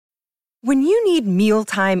When you need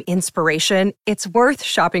mealtime inspiration, it's worth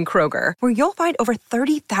shopping Kroger, where you'll find over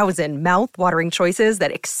 30,000 mouth-watering choices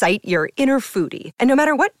that excite your inner foodie. And no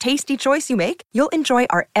matter what tasty choice you make, you'll enjoy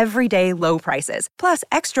our everyday low prices, plus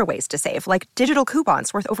extra ways to save, like digital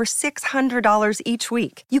coupons worth over $600 each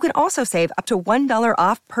week. You can also save up to $1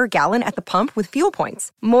 off per gallon at the pump with fuel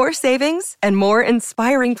points. More savings and more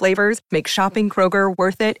inspiring flavors make shopping Kroger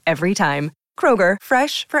worth it every time. Kroger,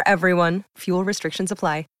 fresh for everyone. Fuel restrictions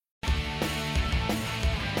apply.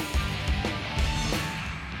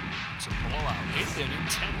 Inning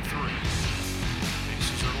 10-3.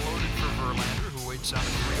 Bases are loaded for Verlander, who waits on a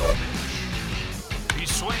 3-0 pitch. He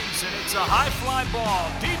swings, and it's a high fly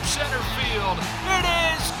ball, deep center field. It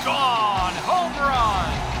is gone! Home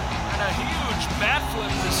run! And a huge bat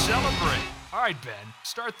flip to celebrate. All right, Ben,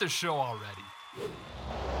 start the show already.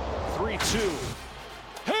 3-2.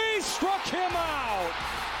 He struck him out!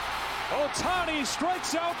 Ohtani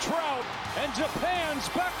strikes out Trout, and Japan's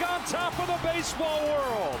back on top of the baseball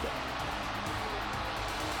world.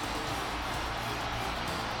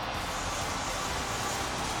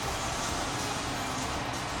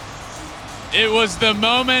 It was the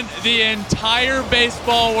moment the entire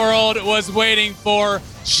baseball world was waiting for.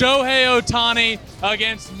 Shohei Ohtani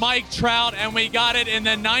against Mike Trout, and we got it in the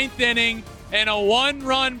 9th inning in a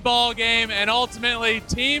one-run ball game, and ultimately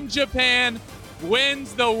Team Japan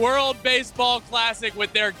wins the World Baseball Classic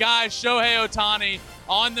with their guy Shohei Ohtani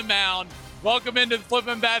on the mound. Welcome into the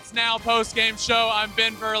Flippin' Bats Now post-game show. I'm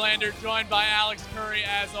Ben Verlander, joined by Alex Curry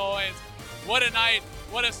as always. What a night,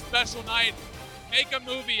 what a special night. Make a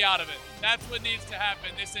movie out of it. That's what needs to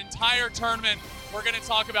happen. This entire tournament, we're going to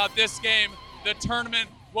talk about this game, the tournament,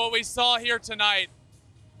 what we saw here tonight.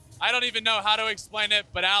 I don't even know how to explain it,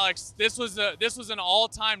 but Alex, this was an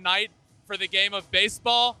all-time night for the game of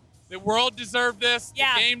baseball. The world deserved this, The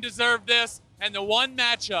game deserved this, and the one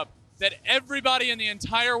matchup that everybody in the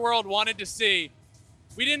entire world wanted to see,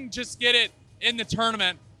 we didn't just get it in the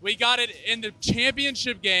tournament, we got it in the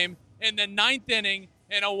championship game in the 9th inning,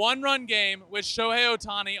 in a one-run game with Shohei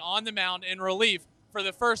Ohtani on the mound in relief for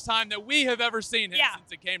the first time that we have ever seen him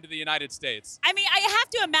since it came to the United States. I mean, I have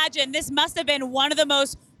to imagine this must have been one of the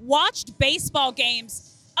most watched baseball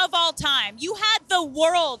games of all time. You had the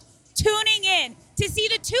world tuning in to see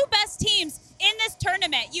the two best teams in this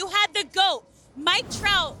tournament. You had the GOAT, Mike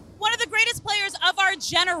Trout, one of the greatest players of our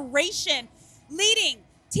generation, leading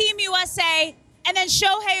Team USA, and then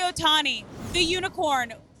Shohei Ohtani, the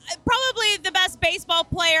unicorn, probably the best baseball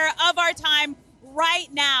player of our time right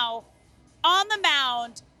now, on the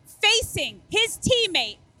mound, facing his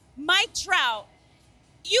teammate, Mike Trout.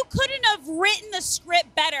 You couldn't have written the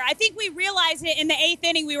script better. I think we realized it in the 8th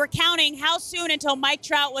inning. We were counting how soon until Mike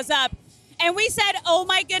Trout was up. And we said, oh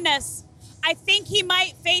my goodness, I think he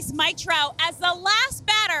might face Mike Trout as the last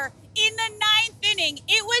batter in the 9th inning.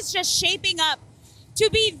 It was just shaping up to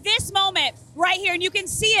be this moment right here. And you can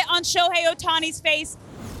see it on Shohei Ohtani's face.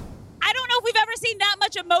 I don't know if we've ever seen that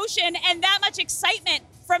much emotion and that much excitement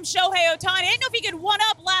from Shohei Ohtani. I didn't know if he could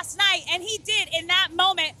one-up last night, and he did in that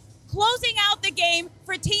moment, closing out the game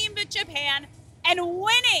for Team Japan and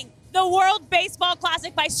winning the World Baseball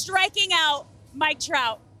Classic by striking out Mike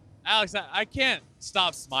Trout. Alex, I can't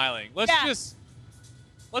stop smiling. Let's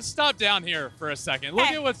stop down here for a second. Look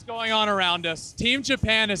at what's going on around us. Team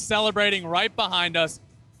Japan is celebrating right behind us.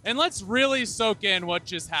 And let's really soak in what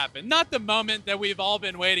just happened. Not the moment that we've all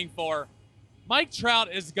been waiting for. Mike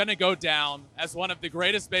Trout is going to go down as one of the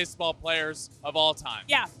greatest baseball players of all time.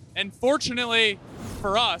 Yeah. And fortunately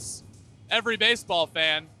for us, every baseball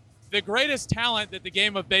fan, the greatest talent that the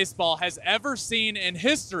game of baseball has ever seen in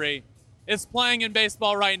history is playing in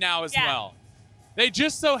baseball right now as well. They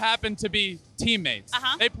just so happen to be teammates.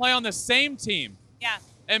 They play on the same team. Yeah.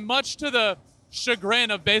 And much to the chagrin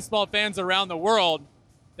of baseball fans around the world,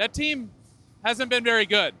 that team hasn't been very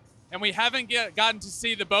good, and we haven't gotten to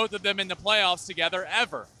see the both of them in the playoffs together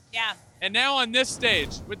ever. Yeah. And now on this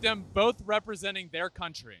stage, with them both representing their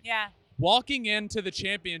country, walking into the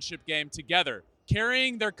championship game together,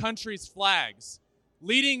 carrying their country's flags,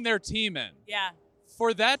 leading their team in. Yeah.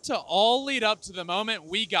 For that to all lead up to the moment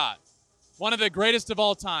we got, one of the greatest of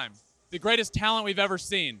all time, the greatest talent we've ever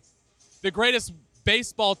seen, the greatest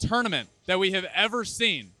baseball tournament that we have ever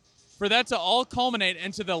seen, for that to all culminate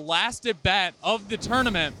into the last at bat of the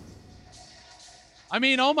tournament, I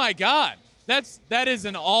mean, oh my God, that is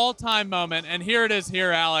an all-time moment. And here it is here,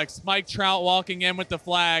 Alex. Mike Trout walking in with the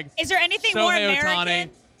flag. Is there anything Shohei more American Ohtani.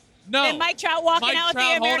 No. than Mike Trout walking out with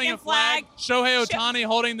the American flag? Shohei Ohtani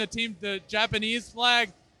holding the Japanese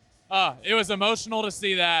flag. It was emotional to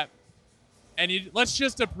see that. And let's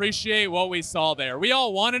just appreciate what we saw there. We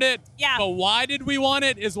all wanted it, but why did we want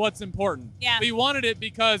it is what's important. Yeah. We wanted it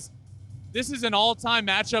because this is an all-time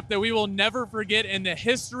matchup that we will never forget in the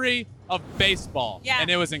history of baseball. Yeah. And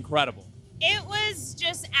it was incredible. It was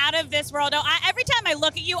just out of this world. Every time I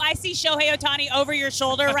look at you, I see Shohei Ohtani over your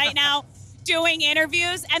shoulder right now doing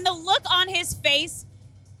interviews. And the look on his face,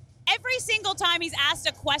 every single time he's asked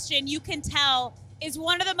a question, you can tell is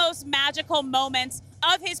one of the most magical moments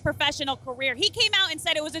of his professional career. He came out and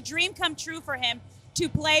said it was a dream come true for him to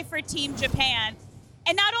play for Team Japan.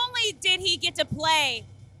 And not only did he get to play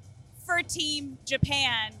for Team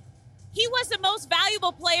Japan, he was the most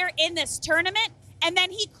valuable player in this tournament. And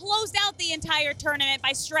then he closed out the entire tournament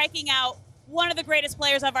by striking out one of the greatest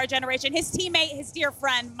players of our generation, his teammate, his dear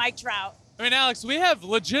friend, Mike Trout. I mean, Alex, we have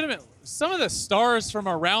some of the stars from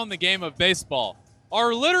around the game of baseball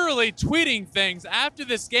are literally tweeting things after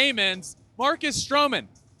this game ends. Marcus Stroman,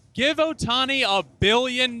 give Ohtani $1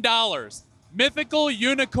 billion. Mythical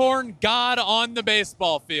unicorn god on the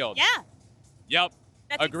baseball field. Yeah. Yep.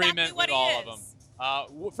 That's Agreement exactly what with all of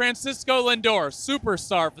them. Francisco Lindor,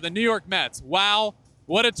 superstar for the New York Mets. Wow,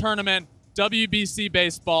 what a tournament. WBC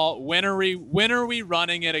baseball. When are we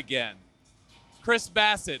running it again? Chris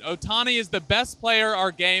Bassett, Ohtani is the best player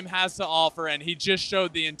our game has to offer, and he just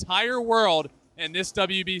showed the entire world in this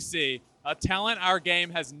WBC a talent our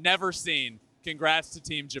game has never seen. Congrats to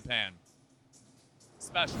Team Japan.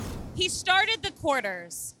 Special. He started the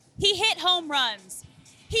quarters. He hit home runs.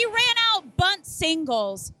 He ran out bunt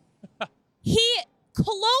singles. He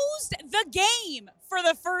closed the game for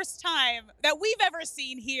the first time that we've ever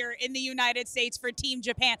seen here in the United States for Team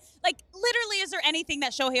Japan. Like, literally, is there anything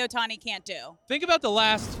that Shohei Ohtani can't do? Think about the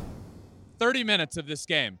last 30 minutes of this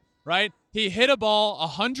game, right? He hit a ball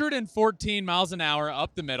 114 miles an hour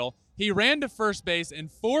up the middle. He ran to first base in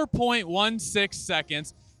 4.16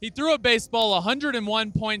 seconds. He threw a baseball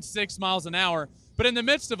 101.6 miles an hour. But in the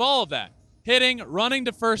midst of all of that, hitting, running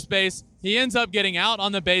to first base, he ends up getting out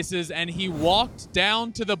on the bases, and he walked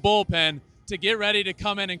down to the bullpen to get ready to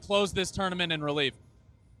come in and close this tournament in relief.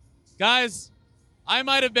 Guys, I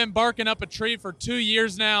might have been barking up a tree for 2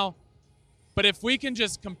 years now, but if we can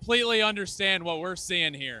just completely understand what we're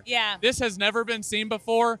seeing here, this has never been seen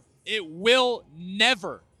before. It will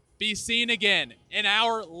never be seen again in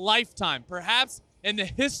our lifetime, perhaps in the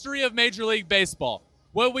history of Major League Baseball.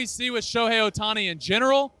 What we see with Shohei Ohtani in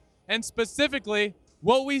general, and specifically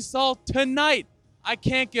what we saw tonight, I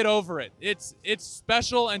can't get over it. It's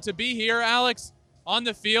special, and to be here, Alex, on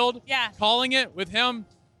the field, calling it with him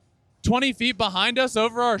 20 feet behind us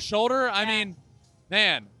over our shoulder. I mean,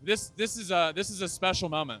 man, this is a special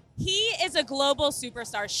moment. He is a global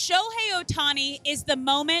superstar. Shohei Ohtani is the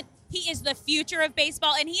moment. He is the future of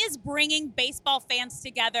baseball, and he is bringing baseball fans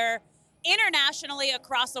together internationally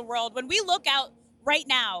across the world. When we look out right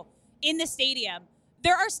now in the stadium,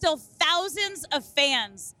 there are still thousands of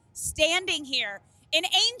fans standing here in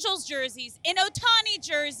Angels jerseys, in Ohtani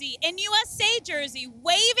jersey, in USA jersey,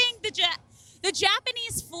 waving the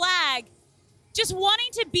Japanese flag, just wanting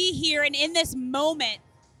to be here and in this moment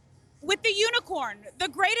with the unicorn, the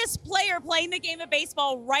greatest player playing the game of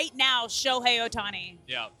baseball right now, Shohei Ohtani.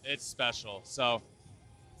 Yeah, it's special. So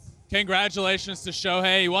congratulations to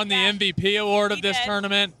Shohei. He won the MVP award of this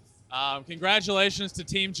tournament. Congratulations to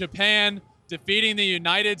Team Japan, defeating the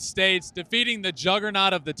United States, defeating the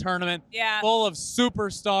juggernaut of the tournament, full of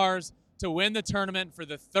superstars to win the tournament for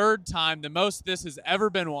the third time, the most this has ever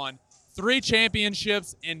been won. 3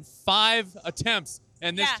 championships in 5 attempts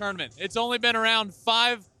in this tournament. It's only been around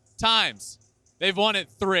 5 times. They've won it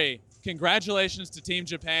 3. Congratulations to Team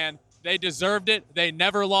Japan. They deserved it. They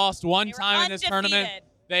never lost one time in this tournament.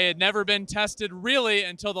 They had never been tested really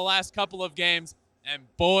until the last couple of games. And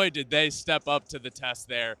boy, did they step up to the test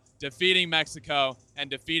there, defeating Mexico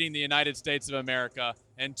and defeating the United States of America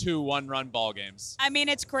in 2 one-run ball games. I mean,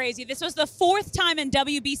 it's crazy. This was the 4th time in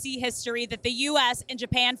WBC history that the U.S. and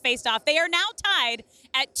Japan faced off. They are now tied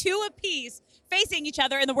at 2 apiece, facing each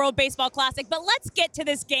other in the World Baseball Classic. But let's get to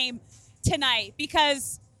this game tonight,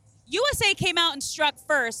 because USA came out and struck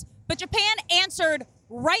first, but Japan answered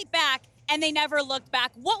right back, and they never looked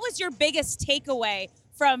back. What was your biggest takeaway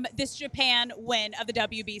from this Japan win of the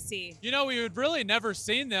WBC? You know, we had really never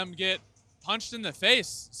seen them get punched in the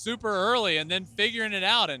face super early and then figuring it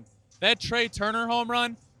out. And that Trey Turner home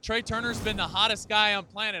run, Trey Turner's been the hottest guy on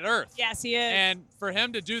planet Earth. Yes, he is. And for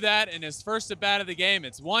him to do that in his first at-bat of the game,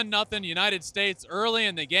 it's 1-0 United States early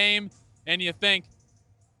in the game. And you think,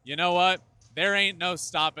 you know what? There ain't no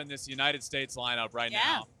stopping this United States lineup right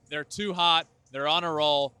now. They're too hot. They're on a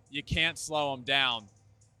roll. You can't slow them down.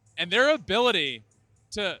 And their ability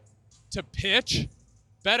to pitch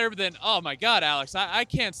better than, oh my God, Alex, I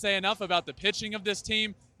can't say enough about the pitching of this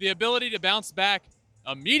team, the ability to bounce back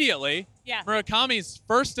immediately. Yeah. Murakami's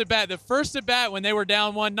the first at bat when they were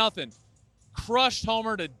down 1-0, crushed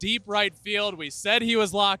homer to deep right field. We said he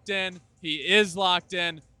was locked in. He is locked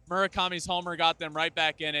in. Murakami's homer got them right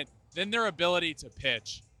back in it. Then their ability to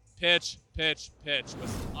pitch was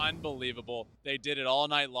unbelievable. They did it all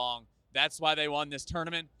night long. That's why they won this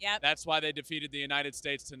tournament. Yep. That's why they defeated the United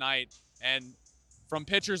States tonight. And from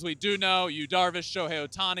pitchers we do know, Yu Darvish, Shohei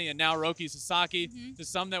Ohtani, and now Roki Sasaki, to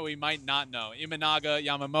some that we might not know. Imanaga,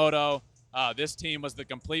 Yamamoto. This team was the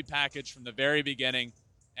complete package from the very beginning.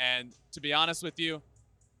 And to be honest with you,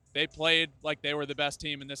 they played like they were the best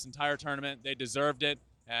team in this entire tournament. They deserved it.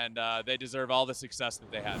 And they deserve all the success that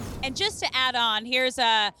they had. And just to add on, here's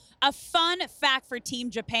a fun fact for Team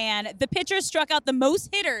Japan. The pitchers struck out the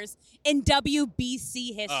most hitters in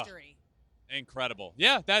WBC history. Incredible.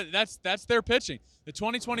 Yeah, that's their pitching. The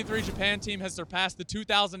 2023 Japan team has surpassed the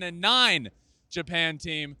 2009 Japan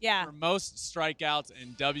team for most strikeouts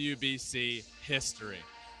in WBC history.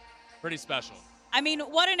 Pretty special. I mean,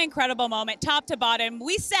 what an incredible moment, top to bottom.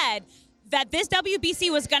 We said that this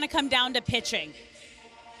WBC was going to come down to pitching.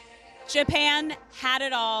 Japan had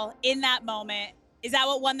it all in that moment. Is that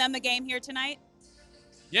what won them the game here tonight?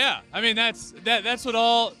 Yeah, I mean that's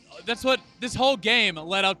what this whole game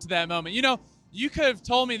led up to that moment. You know, you could have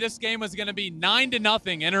told me this game was going to be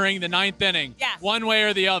 9-0 entering the 9th inning, one way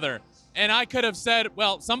or the other, and I could have said,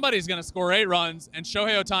 well, somebody's going to score 8 runs, and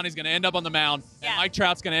Shohei Ohtani's going to end up on the mound, and Mike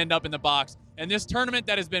Trout's going to end up in the box. And this tournament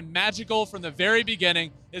that has been magical from the very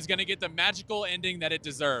beginning is going to get the magical ending that it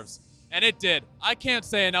deserves. And it did. I can't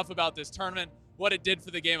say enough about this tournament, what it did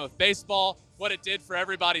for the game of baseball, what it did for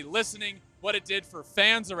everybody listening, what it did for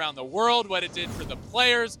fans around the world, what it did for the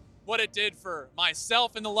players, what it did for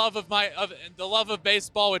myself and the love of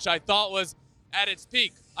baseball, which I thought was at its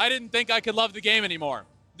peak. I didn't think I could love the game anymore.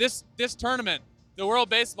 This tournament, the World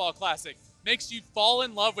Baseball Classic, makes you fall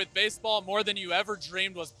in love with baseball more than you ever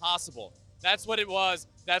dreamed was possible. That's what it was.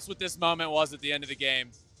 That's what this moment was at the end of the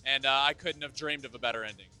game. And I couldn't have dreamed of a better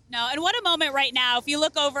ending. No, and what a moment right now. If you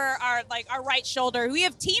look over our right shoulder, we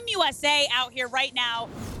have Team USA out here right now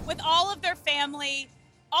with all of their family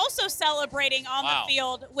also celebrating on the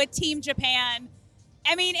field with Team Japan.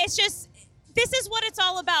 I mean, it's just, this is what it's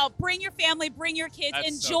all about. Bring your family, bring your kids,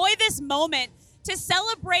 enjoy this moment to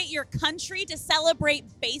celebrate your country, to celebrate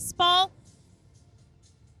baseball.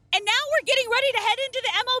 And now we're getting ready to head into the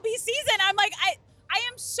MLB season. I'm like, I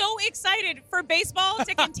am so excited for baseball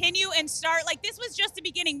to continue and start. Like, this was just the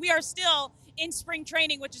beginning. We are still in spring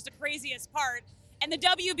training, which is the craziest part. And the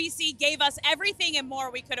WBC gave us everything and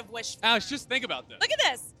more we could have wished for. Alex, just think about this. Look at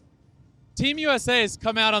this. Team USA has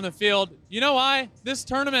come out on the field. You know why? This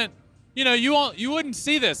tournament, you know, you wouldn't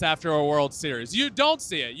see this after a World Series. You don't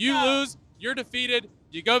see it. You lose, you're defeated,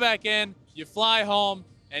 you go back in, you fly home,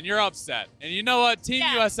 and you're upset. And you know what? Team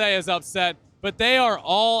USA is upset. But they are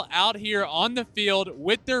all out here on the field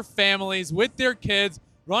with their families, with their kids,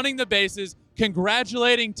 running the bases,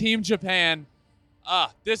 congratulating Team Japan.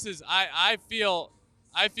 This is I feel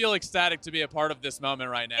ecstatic to be a part of this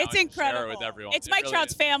moment right now. It's incredible. Share it with everyone. It's Mike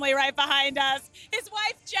Trout's family right behind us. His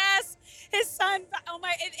wife Jess, his son. Oh my!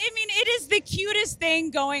 I mean, it is the cutest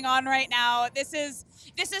thing going on right now. This is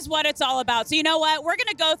what it's all about. So you know what? We're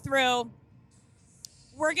gonna go through.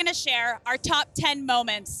 We're gonna share our top 10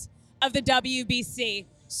 moments of the WBC.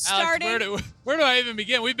 Starting. Alex, where do I even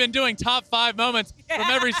begin? We've been doing top 5 moments from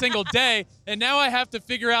every single day, and now I have to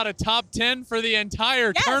figure out a top 10 for the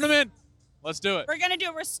entire tournament. Let's do it. We're going to do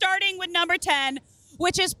it. We're starting with number 10,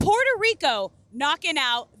 which is Puerto Rico knocking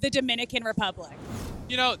out the Dominican Republic.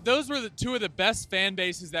 You know, those were the 2 of the best fan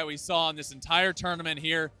bases that we saw in this entire tournament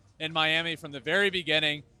here in Miami from the very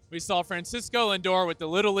beginning. We saw Francisco Lindor with the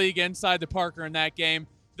Little League inside the Parker in that game.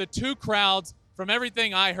 The 2 crowds, from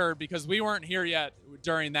everything I heard, because we weren't here yet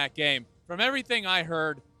during that game, from everything I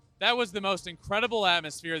heard, that was the most incredible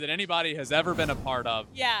atmosphere that anybody has ever been a part of.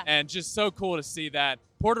 Yeah. And just so cool to see that.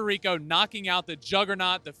 Puerto Rico knocking out the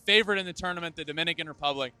juggernaut, the favorite in the tournament, the Dominican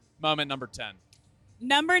Republic, moment number 10.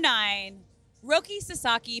 Number 9, Roki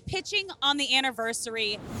Sasaki pitching on the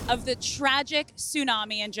anniversary of the tragic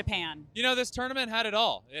tsunami in Japan. You know, this tournament had it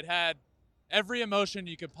all. It had every emotion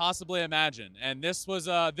you could possibly imagine. And this was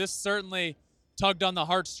this certainly tugged on the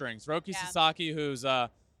heartstrings. Roki Sasaki, whose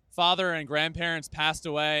father and grandparents passed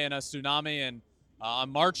away in a tsunami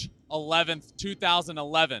on March 11th,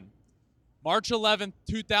 2011. March 11th,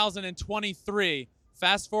 2023,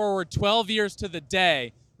 fast forward 12 years to the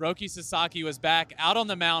day, Roki Sasaki was back out on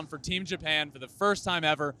the mound for Team Japan for the first time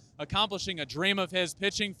ever, accomplishing a dream of his,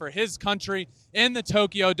 pitching for his country in the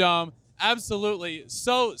Tokyo Dome. absolutely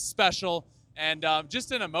so special and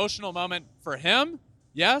just an emotional moment for him,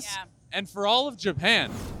 yes, and for all of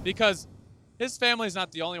Japan, because his family's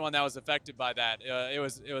not the only one that was affected by that. It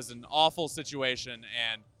was an awful situation,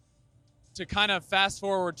 and to kind of fast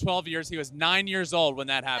forward 12 years, he was 9 years old when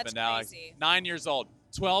that happened, Alex. 9 years old.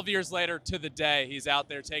 12 years later to the day, he's out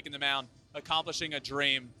there taking the mound, accomplishing a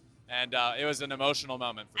dream, and it was an emotional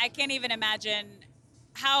moment. I can't even imagine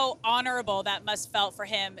how honorable that must felt for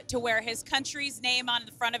him to wear his country's name on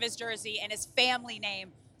the front of his jersey and his family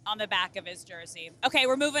name on the back of his jersey. Okay,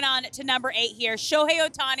 we're moving on to number 8 here. Shohei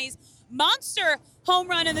Ohtani's monster home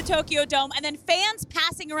run in the Tokyo Dome, and then fans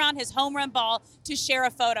passing around his home run ball to share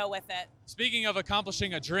a photo with it. Speaking of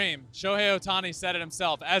accomplishing a dream, Shohei Ohtani said it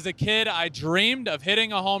himself. As a kid, I dreamed of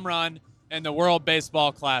hitting a home run in the World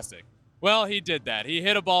Baseball Classic. Well, he did that. He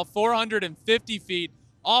hit a ball 450 feet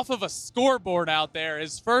off of a scoreboard out there,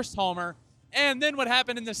 his first homer. And then what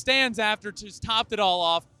happened in the stands after just topped it all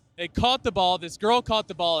off. They caught the ball, this girl caught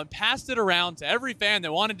the ball and passed it around to every fan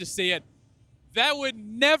that wanted to see it. That would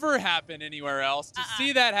never happen anywhere else. To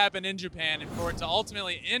see that happen in Japan and for it to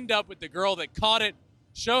ultimately end up with the girl that caught it,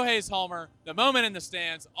 Shohei's homer, the moment in the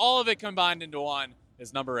stands, all of it combined into one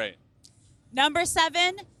is number 8. Number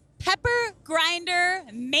 7, Pepper Grinder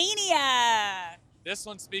Mania. This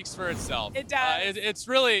one speaks for itself. It does. It's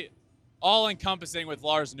really all-encompassing with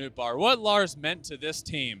Lars Nootbaar. What Lars meant to this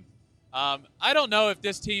team. I don't know if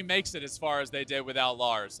this team makes it as far as they did without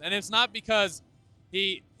Lars. And it's not because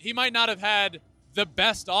he might not have had the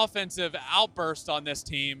best offensive outburst on this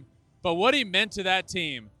team, but what he meant to that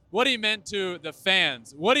team, what he meant to the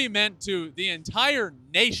fans, what he meant to the entire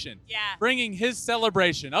nation, bringing his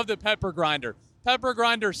celebration of the Pepper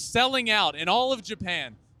Grinder selling out in all of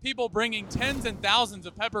Japan, people bringing tens and thousands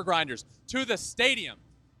of Pepper Grinders to the stadium.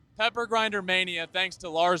 Pepper Grinder Mania, thanks to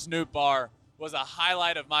Lars Nootbaar, was a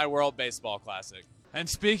highlight of my World Baseball Classic. And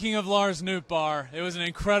speaking of Lars Nootbaar, it was an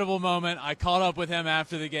incredible moment. I caught up with him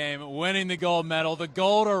after the game, winning the gold medal, the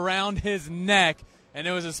gold around his neck, and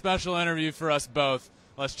it was a special interview for us both.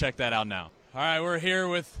 Let's check that out now. All right, we're here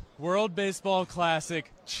with World Baseball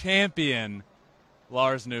Classic champion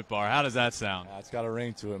Lars Nootbaar. How does that sound? It's got a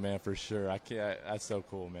ring to it, man, for sure. That's so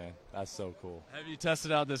cool, man. That's so cool. Have you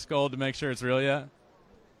tested out this gold to make sure it's real yet?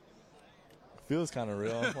 Feels kind of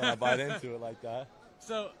real when I bite into it like that.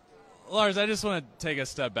 So, Lars, I just want to take a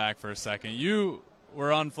step back for a second. You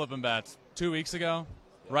were on Flippin' Bats 2 weeks ago,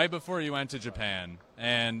 right before you went to Japan.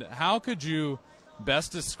 And how could you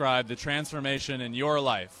best describe the transformation in your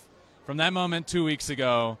life from that moment 2 weeks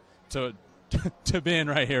ago to being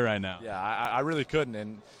right here right now? Yeah, I really couldn't.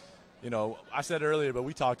 And, I said earlier, but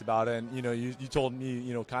we talked about it. And, you told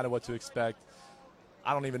me, kind of what to expect.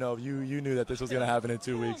 I don't even know if you knew that this was going to happen in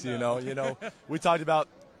 2 weeks. We talked about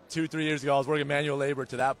 2-3 years ago. I was working manual labor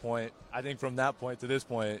to that point. I think from that point to this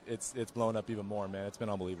point, it's blown up even more, man. It's been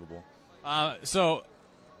unbelievable. So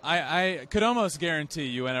I could almost guarantee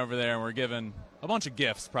you went over there and were given a bunch of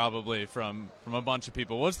gifts probably from a bunch of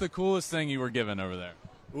people. What's the coolest thing you were given over there?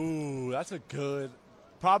 Ooh, that's a good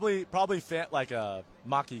 – probably like a –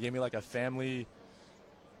 Maki gave me like a family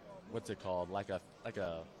 – what's it called? Like a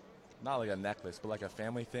not like a necklace, but like a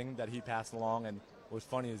family thing that he passed along. And what's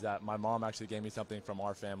funny is that my mom actually gave me something from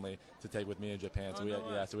our family to take with me in Japan.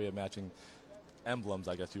 So we had matching emblems,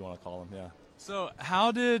 I guess you want to call them. Yeah. So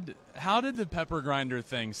how did the Pepper Grinder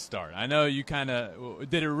thing start? I know you kind of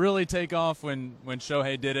did it really take off when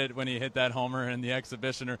Shohei did it, when he hit that homer in the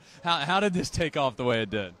exhibition, or how did this take off the way it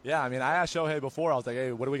did? Yeah, I mean, I asked Shohei before. I was like,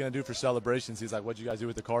 hey, what are we going to do for celebrations? He's like, what'd you guys do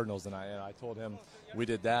with the Cardinals? And I told him we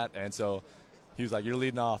did that. And so he was like, you're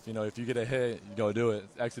leading off. If you get a hit, you go do it.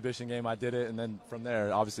 Exhibition game, I did it. And then from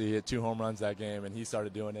there, obviously, he hit 2 home runs that game, and he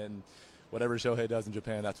started doing it. And whatever Shohei does in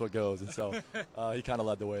Japan, that's what goes. And so he kind of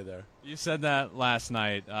led the way there. You said that last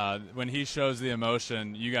night. When he shows the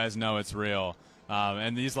emotion, you guys know it's real.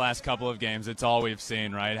 And these last couple of games, it's all we've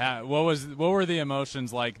seen, right? What were the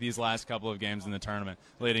emotions like these last couple of games in the tournament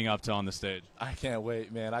leading up to on the stage? I can't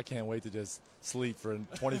wait, man. I can't wait to just sleep for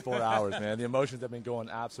 24 hours, man. The emotions have been going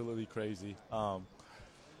absolutely crazy.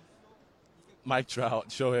 Mike Trout,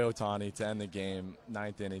 Shohei Ohtani to end the game,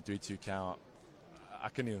 9th inning, 3-2 count. I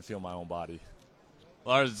couldn't even feel my own body.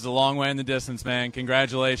 Lars, it's a long way in the distance, man.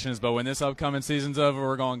 Congratulations. But when this upcoming season's over,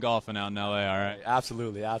 we're going golfing out in L.A., all right?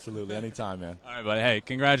 Absolutely. Anytime, man. All right, buddy. Hey,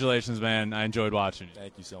 congratulations, man. I enjoyed watching you.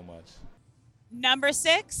 Thank you so much. Number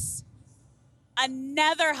 6,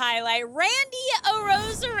 another highlight, Randy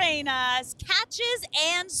Arozarena's catches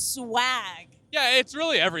and swag. Yeah, it's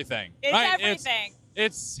really everything. It's right? everything.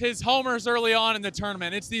 It's his homers early on in the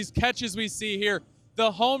tournament. It's these catches we see here.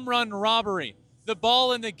 The home run robbery. the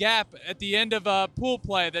ball in the gap at the end of a pool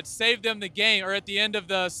play that saved them the game, or at the end of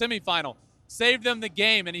the semifinal, saved them the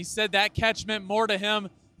game. And he said that catch meant more to him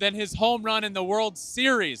than his home run in the World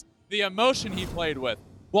Series. The emotion he played with,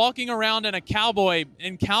 walking around in cowboy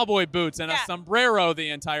boots and a sombrero the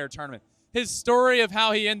entire tournament. His story of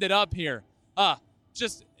how he ended up here,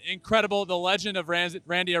 just incredible. The legend of Randy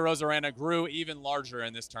Arozarena grew even larger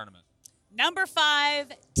in this tournament. Number 5,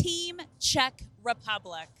 Team Czech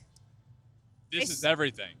Republic. This is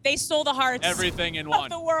everything. They stole the hearts. Everything in one.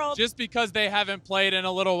 Of the world. Just because they haven't played in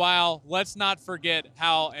a little while, let's not forget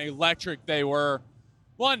how electric they were.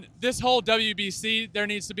 One, this whole WBC, there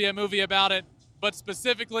needs to be a movie about it, but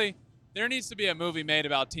specifically, there needs to be a movie made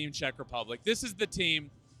about Team Czech Republic. This is the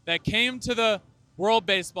team that came to the World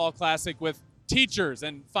Baseball Classic with teachers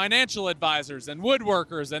and financial advisors and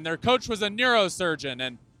woodworkers, and their coach was a neurosurgeon,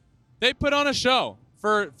 and they put on a show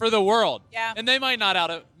for the world. Yeah. And they might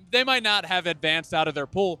not have advanced out of their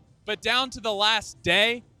pool, but down to the last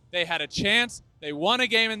day, they had a chance. They won a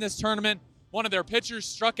game in this tournament. One of their pitchers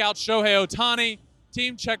struck out Shohei Ohtani.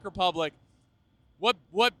 Team Czech Republic. What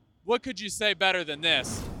could you say better than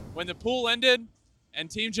this? When the pool ended and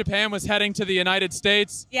Team Japan was heading to the United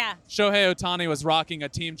States, Shohei Ohtani was rocking a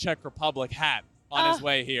Team Czech Republic hat on his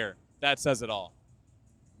way here. That says it all.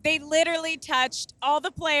 They literally touched all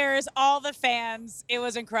the players, all the fans. It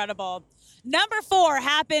was incredible. Number 4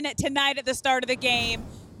 happened tonight at the start of the game.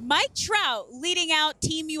 Mike Trout leading out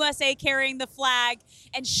Team USA carrying the flag,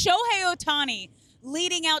 and Shohei Ohtani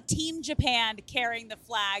leading out Team Japan carrying the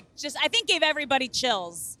flag. Just, I think, gave everybody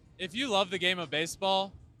chills. If you love the game of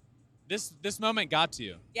baseball, this moment got to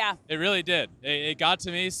you. Yeah. It really did. It got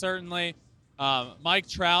to me, certainly. Mike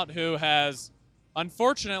Trout, who has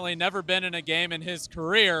unfortunately never been in a game in his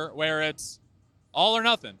career where it's all or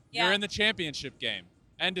nothing. Yeah. You're in the championship game.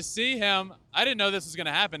 And to see him, I didn't know this was going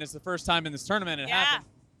to happen. It's the first time in this tournament it happened.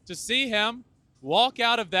 To see him walk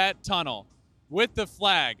out of that tunnel with the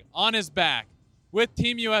flag on his back, with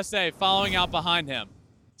Team USA following out behind him,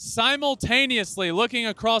 simultaneously looking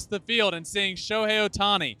across the field and seeing Shohei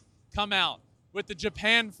Ohtani come out with the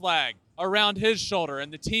Japan flag around his shoulder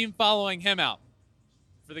and the team following him out.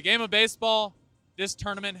 For the game of baseball, this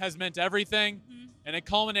tournament has meant everything, and it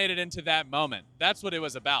culminated into that moment. That's what it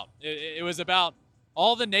was about. It was about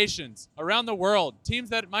all the nations around the world, teams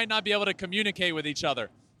that might not be able to communicate with each other,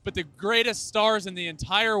 but the greatest stars in the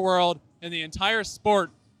entire world, in the entire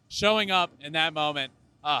sport, showing up in that moment.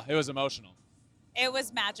 It was emotional. It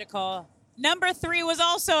was magical. Number 3 was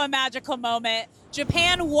also a magical moment.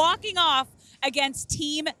 Japan walking off against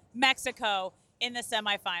Team Mexico in the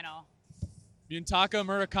semifinal. Muntaka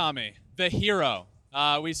Murakami, the hero.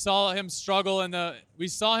 We saw him struggle at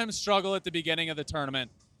the beginning of the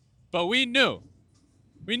tournament, but we knew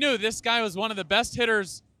this guy was one of the best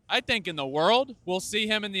hitters, I think, in the world. We'll see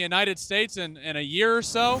him in the United States in a year or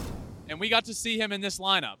so. And we got to see him in this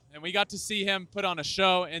lineup, and we got to see him put on a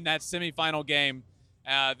show in that semifinal game.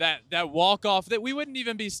 That walk-off that we wouldn't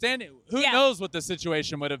even be standing. Who knows what the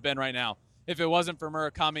situation would have been right now if it wasn't for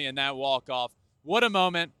Murakami and that walk-off. What a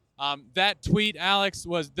moment. That tweet, Alex,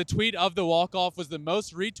 was the tweet of the walk-off was the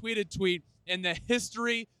most retweeted tweet in the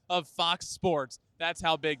history of Fox Sports. That's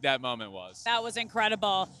how big that moment was. That was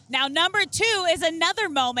incredible. Now, number 2 is another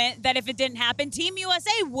moment that if it didn't happen, Team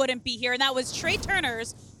USA wouldn't be here, and that was Trey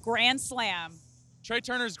Turner's Grand Slam. Trey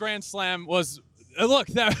Turner's Grand Slam was, look,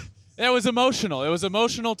 that was emotional. It was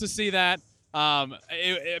emotional to see that.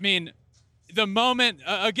 I mean, the moment,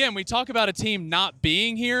 again, we talk about a team not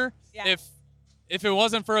being here. Yeah. If it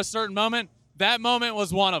wasn't for a certain moment, that moment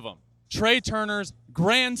was one of them. Trey Turner's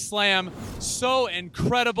Grand Slam, so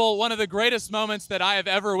incredible. One of the greatest moments that I have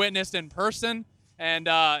ever witnessed in person, and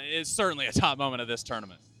is certainly a top moment of this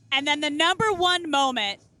tournament. And then the number 1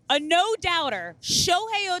 moment, a no-doubter,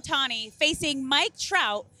 Shohei Ohtani facing Mike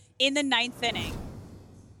Trout in the 9th inning.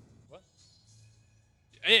 What?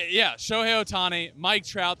 Yeah, Shohei Ohtani, Mike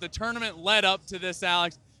Trout. The tournament led up to this,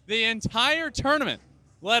 Alex. The entire tournament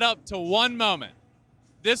led up to one moment.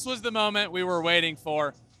 This was the moment we were waiting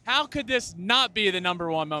for. How could this not be the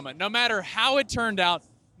number 1 moment? No matter how it turned out,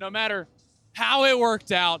 no matter how it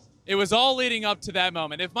worked out, it was all leading up to that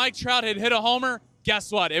moment. If Mike Trout had hit a homer,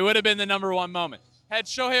 guess what? It would have been the number 1 moment. Had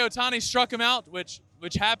Shohei Ohtani struck him out, which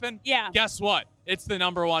happened, guess what? It's the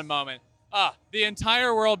number 1 moment. The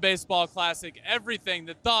entire World Baseball Classic, everything,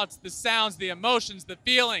 the thoughts, the sounds, the emotions, the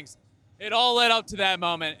feelings, it all led up to that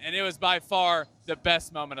moment, and it was by far the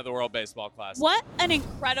best moment of the World Baseball Classic. What an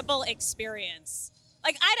incredible experience.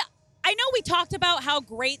 Like, I know we talked about how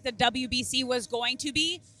great the WBC was going to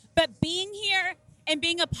be, but being here and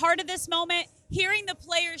being a part of this moment, hearing the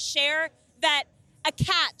players share that a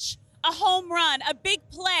catch, a home run, a big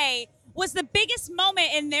play was the biggest moment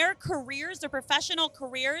in their careers, their professional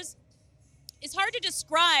careers. It's hard to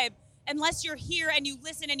describe unless you're here and you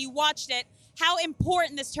listen and you watched it, how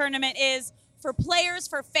important this tournament is for players,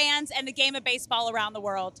 for fans, and the game of baseball around the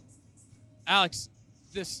world. Alex,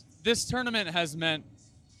 this tournament has meant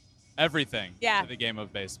everything to the game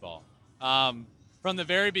of baseball. From the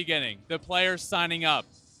very beginning, the players signing up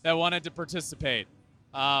that wanted to participate,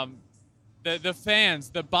 the fans,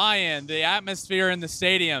 the buy-in, the atmosphere in the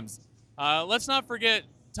stadiums. Let's not forget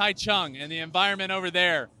Taichung and the environment over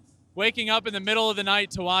there. Waking up in the middle of the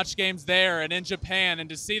night to watch games there and in Japan, and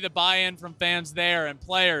to see the buy-in from fans there and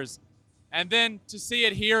players, and then to see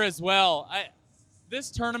it here as well. This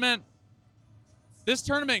tournament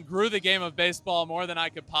grew the game of baseball more than I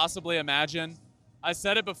could possibly imagine. I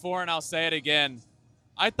said it before and I'll say it again.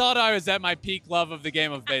 I thought I was at my peak love of the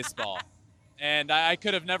game of baseball, and I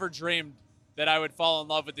could have never dreamed that I would fall in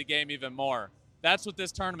love with the game even more. That's what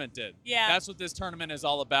this tournament did. Yeah. That's what this tournament is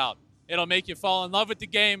all about. It'll make you fall in love with the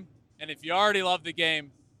game, and if you already love the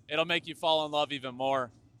game, it'll make you fall in love even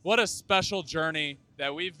more. What a special journey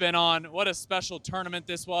that we've been on. What a special tournament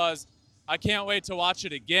this was. I can't wait to watch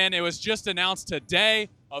it again. It was just announced today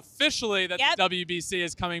officially that the WBC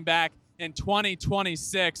is coming back in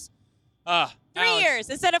 2026. 3 years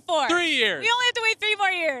instead of 4. 3 years. We only have to wait 3 more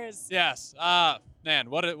years. Yes. Man,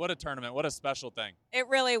 what a tournament. What a special thing. It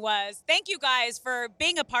really was. Thank you guys for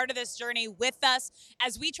being a part of this journey with us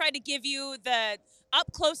as we try to give you the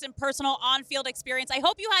up close and personal on-field experience. I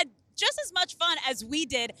hope you had just as much fun as we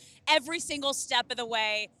did every single step of the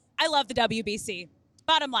way. I love the WBC.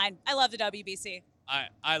 Bottom line, I love the WBC.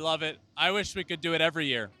 I love it. I wish we could do it every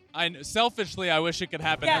year. Selfishly, I wish it could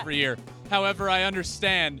happen every year. However, I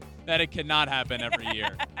understand that it cannot happen every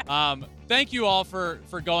year. Thank you all for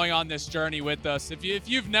going on this journey with us. If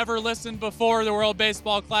you've never listened before the World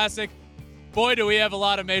Baseball Classic, boy, do we have a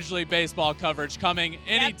lot of Major League Baseball coverage coming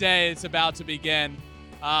any day. It's about to begin.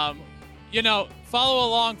 Follow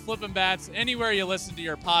along Flippin' Bats anywhere you listen to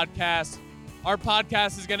your podcast. Our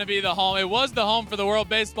podcast is going to be the home. It was the home for the World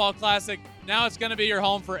Baseball Classic. Now it's going to be your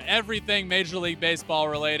home for everything Major League Baseball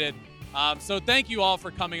related. So thank you all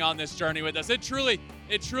for coming on this journey with us. It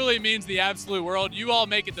truly means the absolute world. You all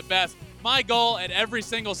make it the best. My goal at every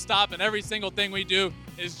single stop and every single thing we do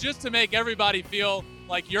is just to make everybody feel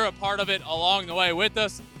like you're a part of it along the way with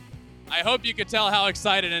us. I hope you could tell how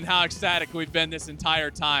excited and how ecstatic we've been this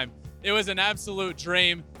entire time. It was an absolute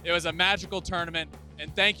dream. It was a magical tournament.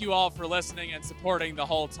 And thank you all for listening and supporting the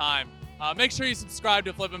whole time. Make sure you subscribe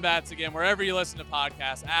to Flippin' Bats again, wherever you listen to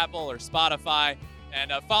podcasts, Apple or Spotify.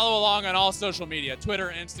 And follow along on all social media,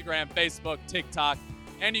 Twitter, Instagram, Facebook, TikTok.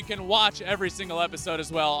 And you can watch every single episode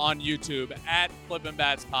as well on YouTube at Flippin'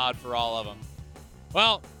 Bats Pod for all of them.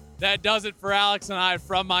 Well, that does it for Alex and I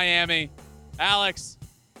from Miami. Alex,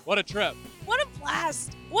 what a trip. What a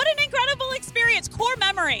blast. What an incredible experience. Core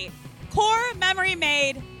memory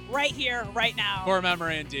made right here, right now. Core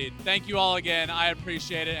memory indeed. Thank you all again. I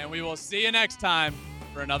appreciate it. And we will see you next time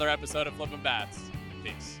for another episode of Flippin' Bats.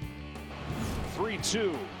 Peace.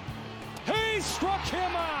 3-2. He struck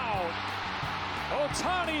him out.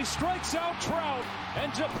 Ohtani strikes out Trout,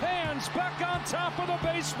 and Japan's back on top of the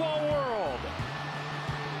baseball world.